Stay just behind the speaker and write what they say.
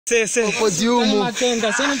Kasese.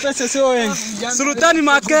 Makenga, sema pesa sio wengi. Sultani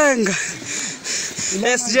Makenga.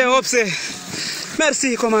 SJ Opse.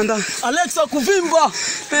 Merci commandant. Alexa Kuvimba.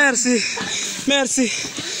 Merci. Merci.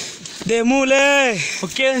 De moule.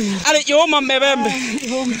 Okay. Allez, yo mama bembe.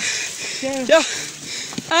 Ya.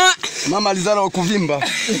 Ah, Mama alizala Kuvimba.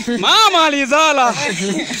 Mama alizala.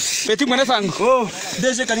 Petit mwana sangu. Oh,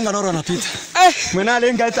 deje kalinga noro anapita. Mwana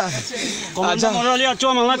lenga ita. Aja. Mwana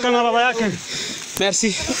aliachoma mamaka na baba yake.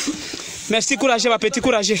 Merci. Merci, courage, ma petit,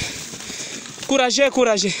 courage. Courage,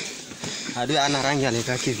 courage.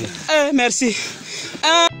 Merci.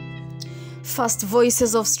 First,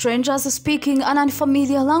 voices of strangers speaking an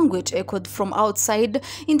unfamiliar language echoed from outside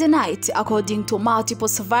in the night. According to multiple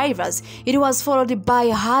survivors, it was followed by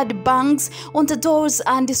hard bangs on the doors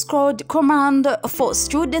and scrawled command for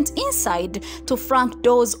students inside to frank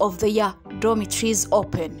doors of their dormitories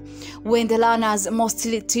open. When the learners,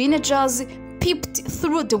 mostly teenagers, peeped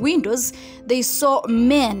through the windows, they saw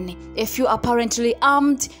men, a few apparently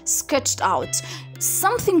armed, sketched out.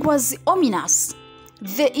 Something was ominous.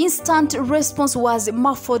 The instant response was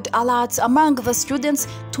muffled alerts among the students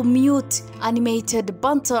to mute animated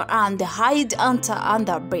banter and hide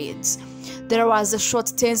under beds. There was a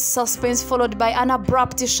short tense suspense followed by an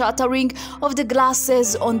abrupt shattering of the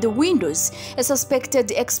glasses on the windows. A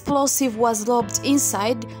suspected explosive was lobbed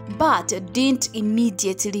inside but didn't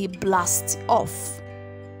immediately blast off.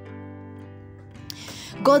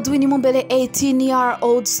 Godwin Mumbele,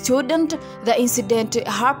 18-year-old student, the incident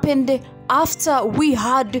happened after we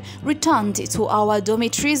had returned to our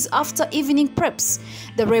dormitories after evening preps.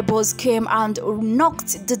 The rebels came and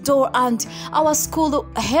knocked the door and our school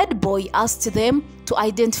head boy asked them to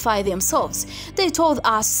identify themselves. They told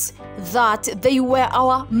us that they were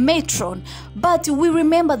our matron, but we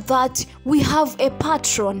remembered that we have a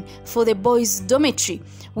patron for the boys' dormitory.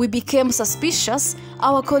 We became suspicious.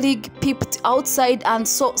 Our colleague peeped outside and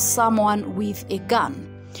saw someone with a gun.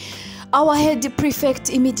 Our head prefect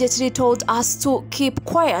immediately told us to keep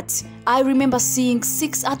quiet. I remember seeing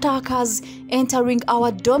 6 attackers entering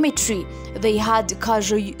our dormitory. They had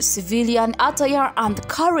casual civilian attire and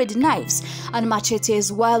carried knives and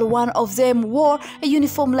machetes, while one of them wore a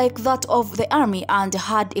uniform like that of the army and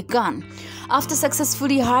had a gun. After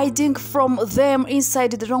successfully hiding from them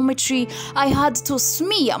inside the dormitory, I had to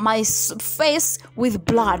smear my face with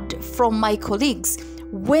blood from my colleagues.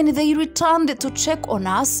 When they returned to check on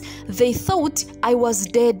us, they thought I was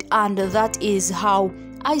dead, and that is how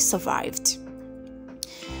I survived.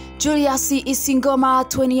 Julius Isingoma,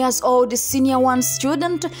 20 years old, senior 1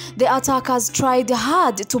 student. The attackers tried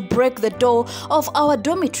hard to break the door of our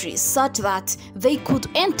dormitory such that they could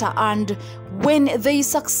enter, and when they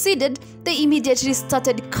succeeded, they immediately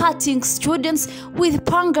started cutting students with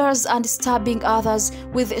pangas and stabbing others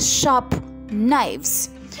with sharp knives.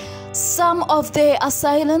 Some of the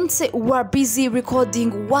assailants were busy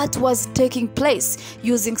recording what was taking place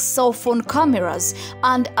using cell phone cameras,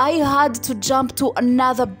 and I had to jump to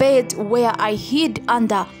another bed where I hid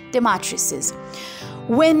under the mattresses.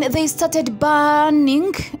 When they started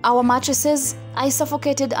burning our mattresses, I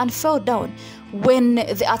suffocated and fell down. When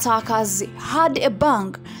the attackers had a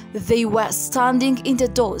bang, they were standing in the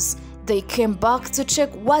doors. They came back to check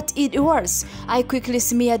what it was. I quickly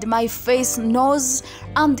smeared my face, nose,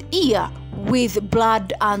 and ear with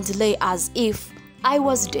blood and lay as if I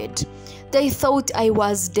was dead. They thought I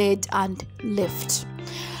was dead and left.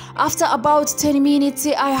 After about 10 minutes,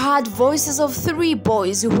 I heard voices of 3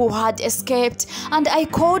 boys who had escaped, and I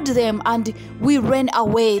called them and we ran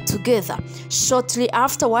away together. Shortly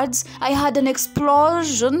afterwards, I had an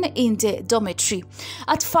explosion in the dormitory.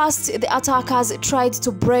 At first, the attackers tried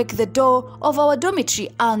to break the door of our dormitory,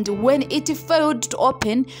 and when it failed to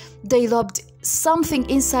open, they lobbed something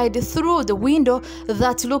inside through the window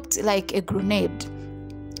that looked like a grenade.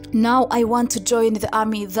 Now I want to join the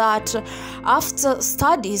army that after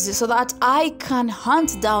studies so that I can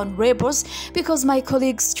hunt down rebels because my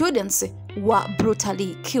colleague students were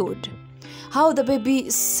brutally killed. How the baby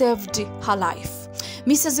saved her life.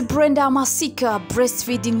 Mrs. Brenda Masika,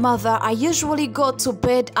 breastfeeding mother. I usually go to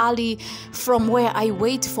bed early from where I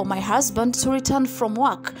wait for my husband to return from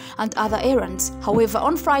work and other errands. However,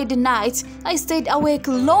 on Friday night, I stayed awake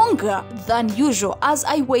longer than usual as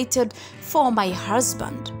I waited for my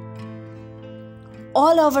husband.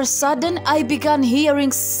 All of a sudden, I began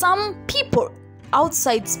hearing some people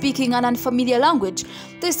outside speaking an unfamiliar language.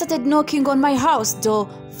 They started knocking on my house door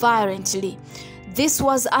violently. This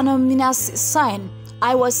was an ominous sign.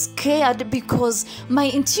 I was scared because my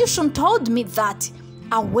intuition told me that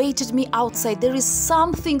awaited me outside there is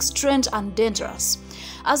something strange and dangerous.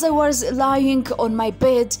 As I was lying on my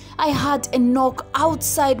bed, I had a knock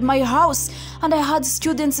outside my house and I heard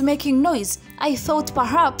students making noise. I thought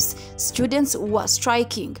perhaps students were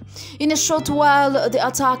striking. In a short while, the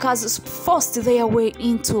attackers forced their way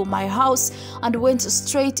into my house and went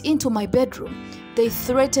straight into my bedroom. They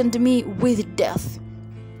threatened me with death,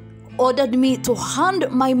 ordered me to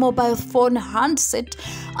hand my mobile phone handset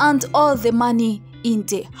and all the money in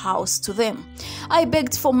the house to them. I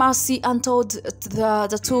begged for mercy and told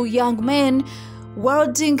the two young men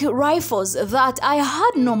wielding rifles that I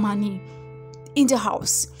had no money in the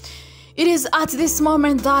house. It is at this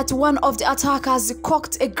moment that one of the attackers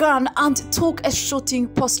cocked a gun and took a shooting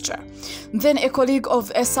posture. Then a colleague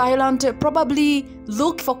of assailant probably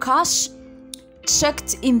looked for cash,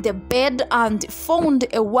 checked in the bed and found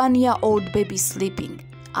a 1-year-old baby sleeping.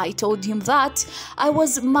 I told him that I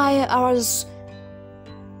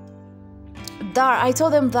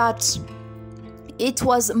told them that it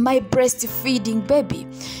was my breastfeeding baby.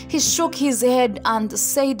 He shook his head and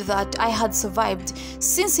said that I had survived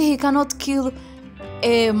since he cannot kill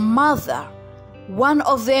a mother. One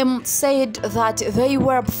of them said that they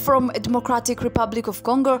were from a Democratic Republic of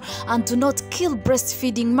Congo and do not kill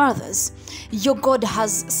breastfeeding mothers. Your God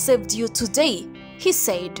has saved you today, he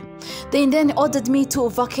said. They then ordered me to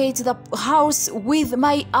vacate the house with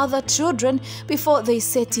my other children before they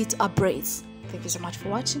set it ablaze. Thank you so much for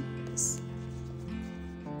watching.